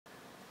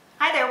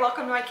Hi there,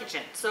 welcome to my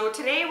kitchen. So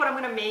today what I'm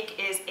going to make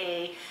is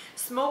a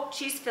smoked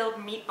cheese-filled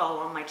meatball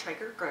on my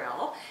Traeger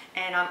grill,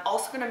 and I'm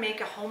also going to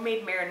make a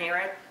homemade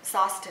marinara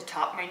sauce to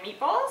top my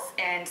meatballs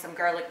and some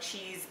garlic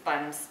cheese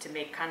buns to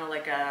make kind of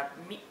like a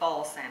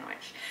meatball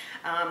sandwich.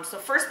 So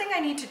first thing I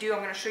need to do, I'm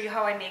going to show you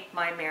how I make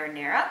my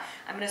marinara.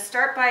 I'm going to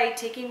start by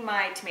taking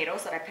my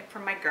tomatoes that I picked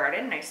from my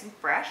garden, nice and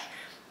fresh.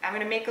 I'm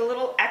going to make a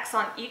little X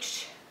on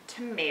each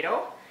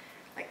tomato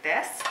like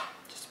this.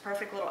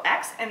 Perfect little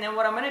X, and then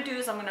what I'm going to do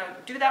is I'm going to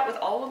do that with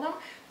all of them,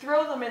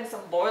 throw them in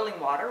some boiling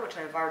water, which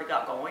I've already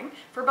got going,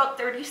 for about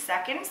 30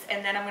 seconds,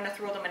 and then I'm going to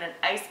throw them in an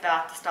ice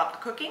bath to stop the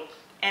cooking,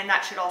 and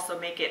that should also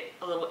make it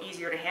a little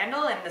easier to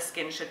handle, and the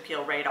skin should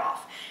peel right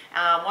off.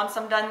 Once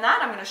I'm done that,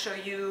 I'm going to show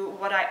you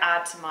what I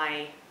add to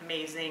my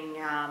amazing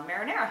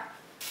marinara.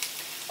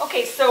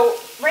 Okay, so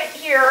right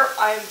here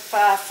I've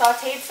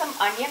sauteed some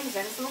onions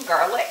and some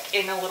garlic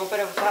in a little bit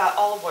of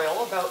olive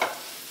oil, about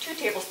 2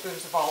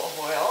 tablespoons of olive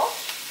oil.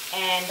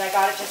 And I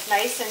got it just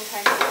nice and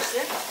kind of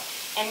loosened.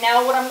 And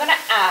now what I'm going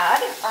to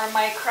add are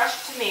my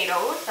crushed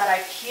tomatoes that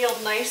I peeled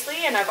nicely,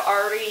 and I've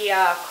already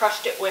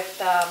crushed it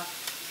with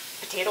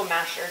potato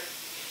masher.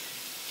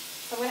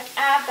 So I'm going to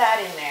add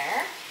that in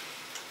there.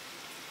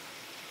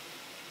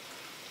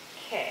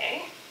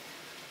 Okay.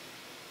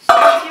 So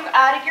once you've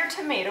added your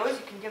tomatoes,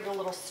 you can give it a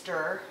little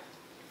stir.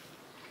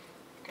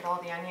 Get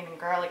all the onion and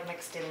garlic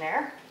mixed in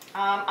there.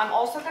 I'm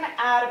also going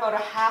to add about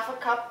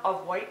 1/2 cup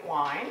of white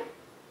wine.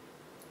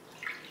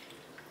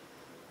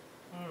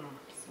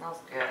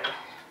 Smells good.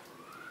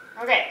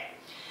 Okay,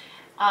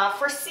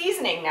 for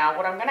seasoning now,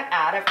 what I'm going to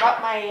add, I've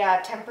got my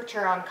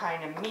temperature on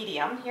kind of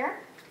medium here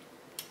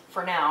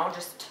for now,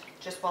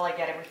 just while I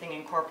get everything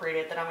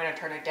incorporated. Then I'm going to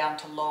turn it down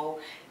to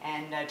low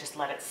and just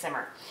let it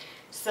simmer.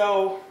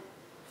 So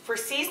for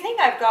seasoning,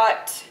 I've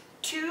got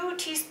 2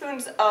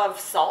 teaspoons of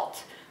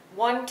salt,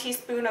 1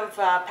 teaspoon of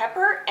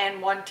pepper,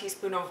 and 1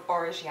 teaspoon of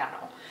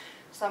oregano.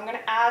 So I'm going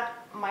to add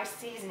my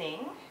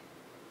seasoning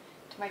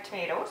to my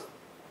tomatoes.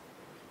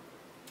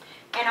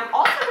 And I'm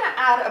also going to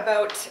add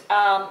about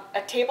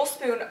a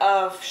tablespoon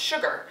of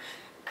sugar,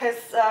 because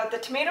the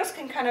tomatoes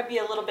can kind of be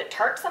a little bit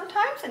tart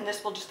sometimes, and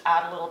this will just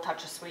add a little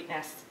touch of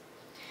sweetness.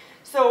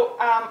 So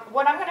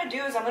what I'm going to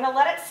do is I'm going to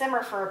let it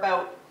simmer for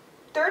about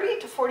 30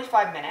 to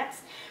 45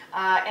 minutes,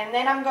 and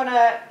then I'm going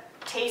to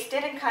taste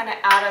it and kind of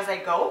add as I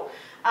go.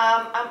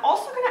 I'm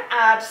also going to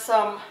add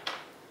some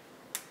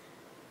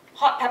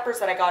hot peppers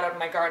that I got out of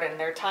my garden.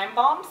 They're thyme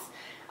bombs.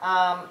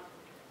 I'm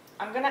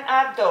going to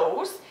add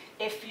those.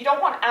 If you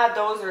don't want to add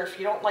those, or if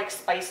you don't like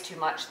spice too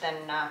much, then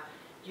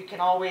you can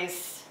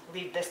always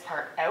leave this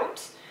part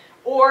out.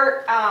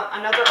 Or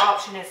another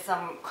option is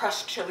some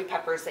crushed chili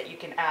peppers that you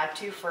can add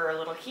to for a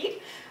little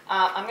heat.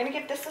 I'm going to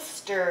give this a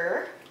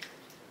stir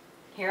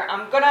here.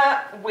 I'm going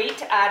to wait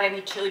to add any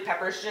chili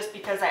peppers just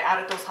because I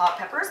added those hot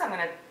peppers. I'm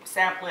going to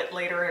sample it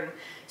later and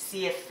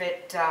see if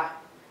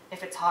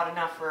it's hot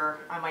enough, or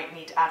I might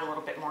need to add a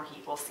little bit more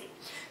heat. We'll see.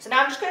 So now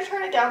I'm just going to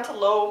turn it down to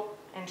low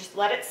and just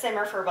let it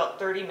simmer for about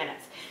 30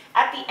 minutes.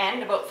 At the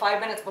end, about 5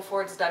 minutes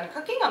before it's done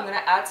cooking, I'm going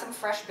to add some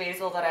fresh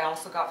basil that I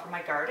also got from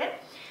my garden,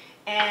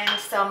 and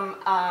some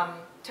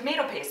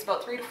tomato paste,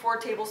 about 3 to 4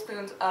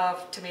 tablespoons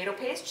of tomato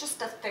paste, just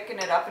to thicken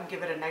it up and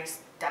give it a nice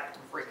depth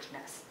of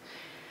richness.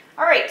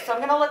 Alright, so I'm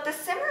going to let this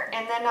simmer,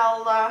 and then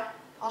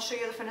I'll show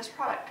you the finished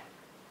product.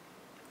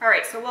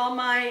 Alright, so while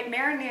my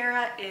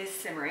marinara is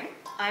simmering,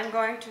 I'm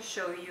going to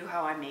show you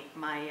how I make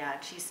my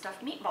cheese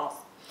stuffed meatballs.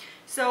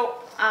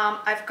 So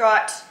I've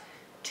got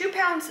 2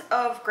 pounds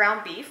of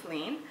ground beef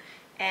lean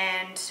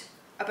and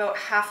about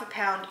 1/2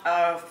 pound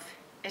of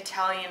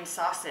Italian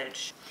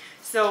sausage.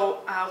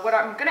 So what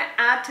I'm going to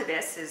add to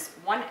this is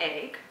 1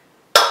 egg,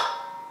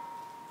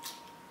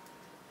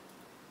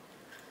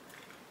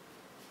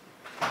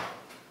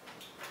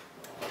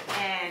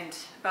 and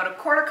about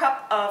 1/4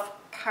 cup of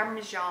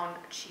Parmesan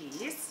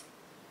cheese,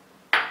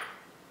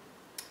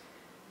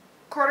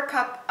 1/4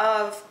 cup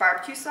of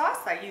barbecue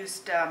sauce. I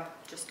used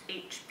just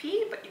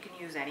HP, but you can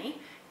use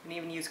any. You can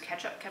even use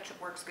ketchup.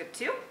 Ketchup works good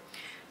too.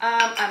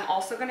 I'm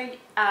also going to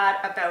add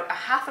about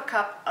 1/2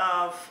 cup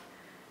of,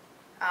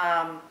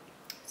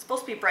 it's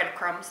supposed to be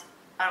breadcrumbs.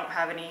 I don't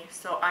have any,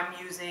 so I'm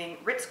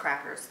using Ritz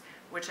crackers,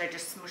 which I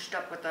just smooshed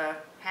up with a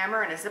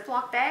hammer in a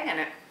Ziploc bag, and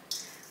it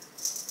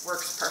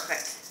works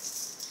perfect.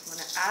 I'm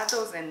going to add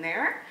those in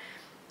there.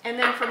 And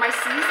then for my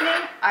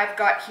seasoning, I've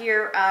got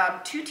here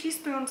 2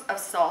 teaspoons of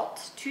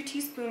salt, 2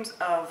 teaspoons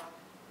of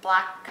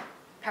black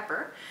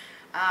pepper,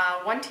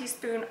 1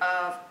 teaspoon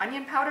of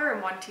onion powder,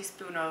 and 1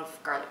 teaspoon of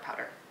garlic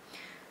powder.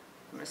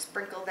 I'm going to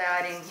sprinkle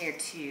that in here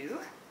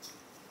too.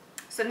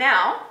 So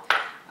now,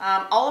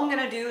 all I'm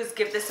going to do is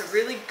give this a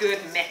really good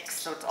mix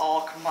so it's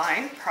all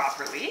combined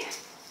properly.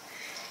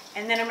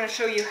 And then I'm going to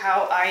show you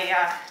how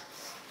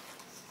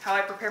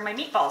I prepare my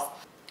meatballs.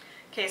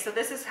 Okay, so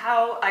this is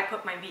how I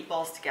put my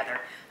meatballs together.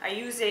 I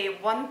use a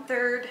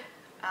 1/3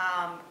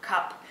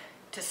 cup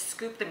to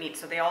scoop the meat,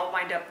 so they all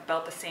wind up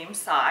about the same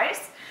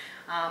size.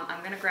 I'm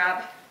going to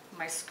grab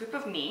my scoop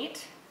of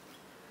meat.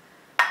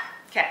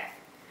 Okay,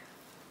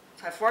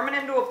 So I form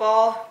it into a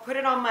ball, put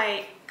it on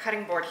my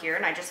cutting board here,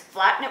 and I just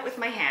flatten it with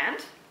my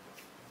hand.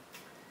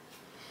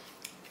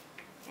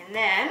 And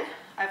then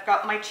I've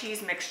got my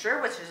cheese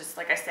mixture, which is,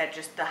 like I said,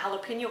 just the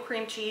jalapeno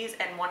cream cheese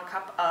and 1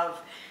 cup of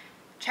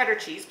cheddar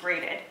cheese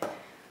grated.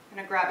 I'm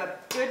gonna grab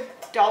a good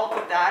dollop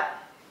of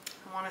that.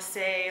 I wanna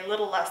say a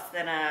little less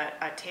than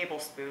a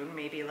tablespoon,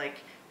 maybe like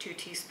 2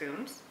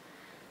 teaspoons.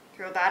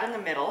 Throw that in the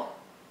middle.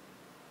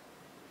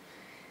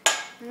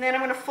 And then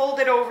I'm gonna fold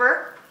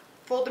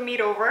the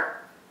meat over,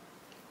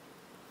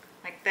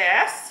 like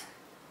this.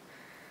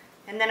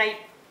 And then I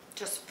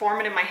just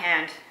form it in my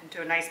hand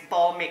into a nice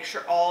ball, make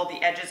sure all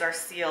the edges are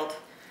sealed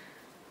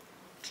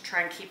to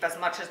try and keep as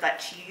much of that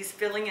cheese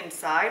filling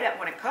inside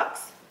when it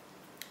cooks.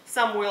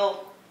 Some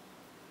will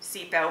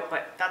seep out,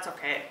 but that's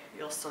okay.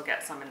 You'll still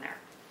get some in there.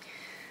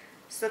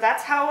 So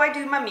that's how I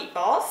do my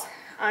meatballs.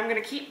 I'm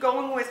gonna keep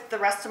going with the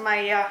rest of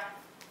my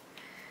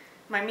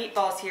my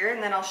meatballs here,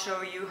 and then I'll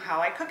show you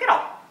how I cook it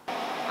all.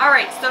 All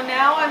right, so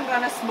now I'm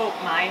gonna smoke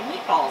my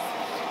meatballs.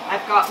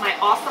 I've got my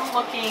awesome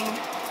looking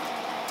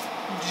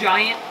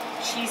giant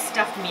cheese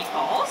stuffed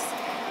meatballs.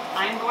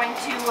 I'm going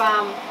to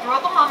throw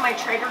them on my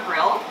Traeger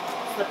grill.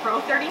 It's the Pro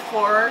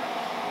 34.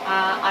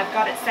 I've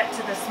got it set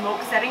to the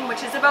smoke setting,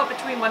 which is about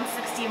between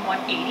 160 and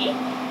 180.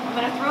 I'm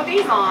gonna throw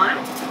these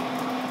on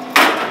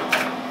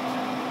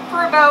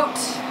for about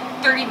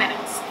 30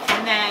 minutes.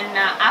 And then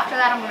after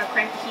that, I'm gonna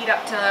crank the heat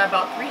up to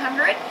about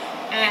 300,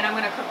 and I'm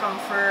gonna cook them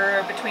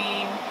for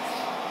between,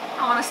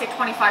 I wanna say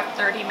 25 to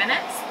 30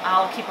 minutes.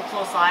 I'll keep a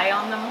close eye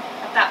on them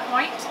at that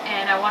point,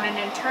 and I want an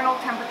internal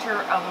temperature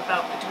of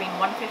about between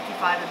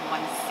 155 and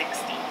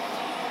 160.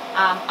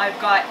 I've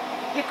got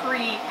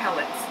hickory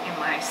pellets in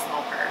my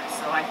smoker,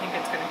 so I think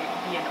it's gonna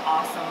be an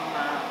awesome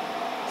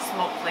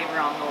smoke flavor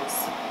on those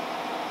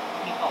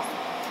meatballs.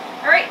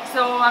 All right,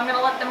 so I'm gonna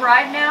let them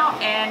ride now,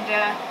 and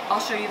I'll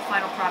show you the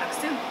final product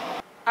soon.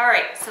 All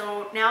right,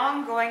 so now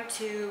I'm going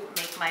to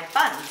make my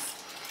buns.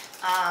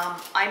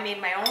 I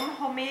made my own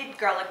homemade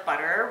garlic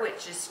butter,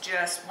 which is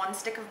just 1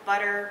 stick of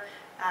butter,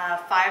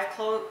 5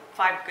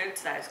 good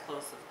sized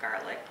cloves of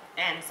garlic,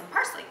 and some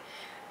parsley.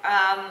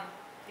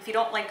 If you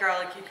don't like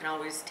garlic, you can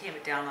always tame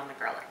it down on the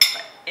garlic,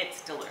 but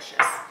it's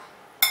delicious.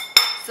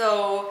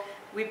 So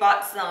we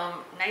bought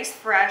some nice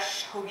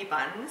fresh hoagie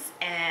buns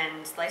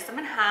and slice them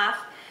in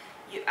half.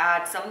 You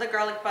add some of the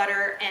garlic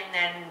butter and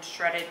then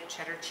shredded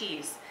cheddar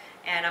cheese.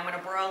 And I'm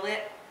gonna broil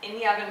it in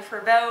the oven for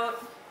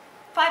about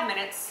 5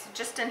 minutes,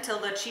 just until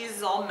the cheese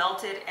is all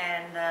melted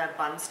and the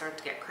buns start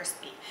to get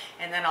crispy.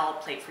 And then I'll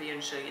plate for you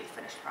and show you the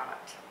finished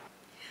product.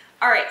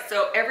 All right,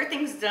 so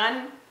everything's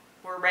done.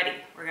 We're ready.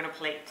 We're gonna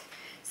plate.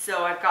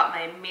 So I've got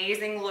my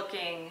amazing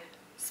looking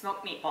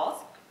smoked meatballs,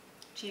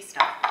 cheese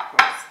stuffed, of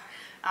course.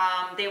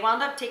 They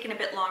wound up taking a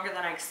bit longer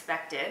than I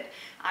expected.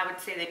 I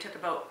would say they took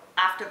about,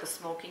 after the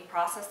smoking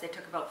process, they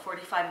took about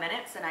 45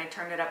 minutes, and I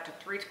turned it up to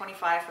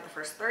 325 for the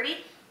first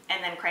 30.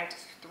 And then cranked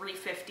to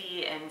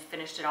 350 and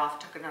finished it off,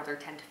 took another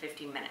 10 to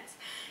 15 minutes.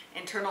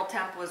 Internal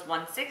temp was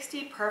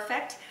 160,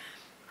 perfect.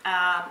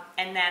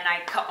 And then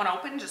I cut one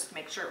open just to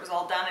make sure it was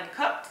all done and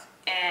cooked,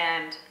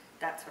 and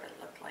that's what it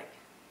looked like.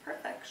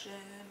 Perfection,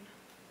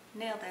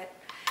 nailed it.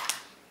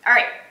 All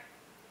right,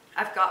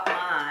 I've got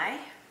my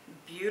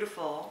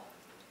beautiful,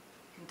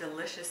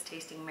 delicious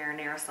tasting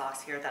marinara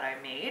sauce here that I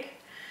made.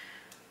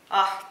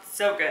 Oh,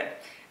 so good.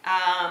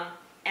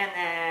 And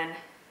then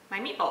my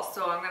meatballs.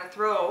 So I'm gonna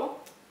throw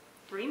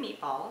 3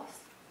 meatballs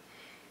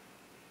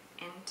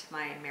into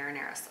my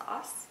marinara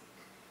sauce,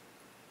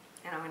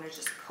 and I'm going to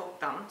just coat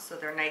them so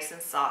they're nice and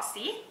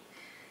saucy.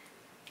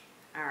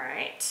 All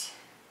right,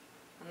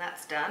 when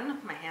that's done,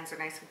 my hands are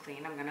nice and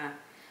clean. I'm going to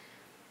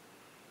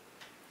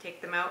take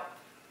them out,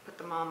 put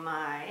them on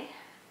my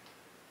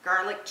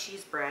garlic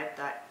cheese bread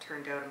that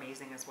turned out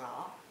amazing as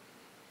well.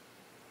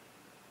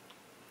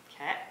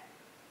 Okay,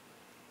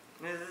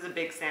 this is a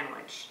big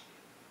sandwich.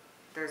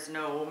 There's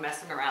no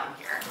messing around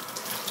here.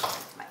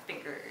 My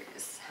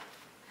fingers.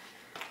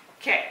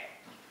 Okay,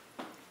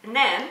 and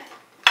then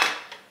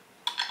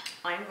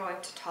I'm going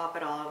to top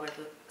it all with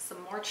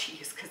some more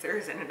cheese, because there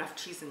isn't enough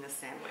cheese in this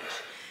sandwich.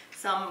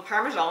 Some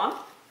Parmesan.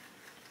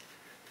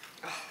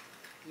 Oh,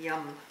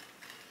 yum.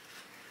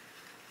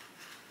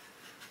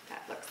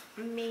 That looks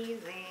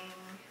amazing.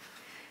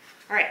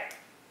 All right,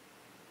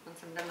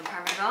 once I'm done the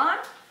Parmesan,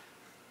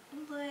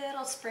 a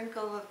little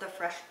sprinkle of the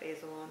fresh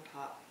basil on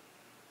top.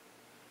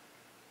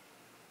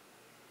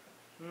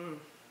 Mmm,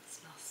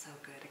 smells so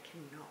good. I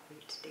cannot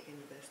wait to dig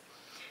into this.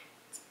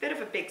 It's a bit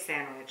of a big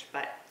sandwich,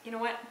 but you know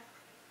what?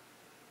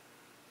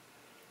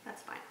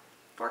 That's fine.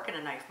 Fork and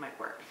a knife might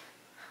work.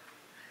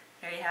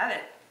 There you have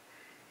it.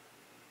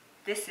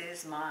 This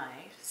is my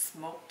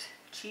smoked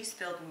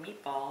cheese-filled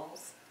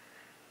meatballs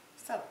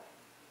sub.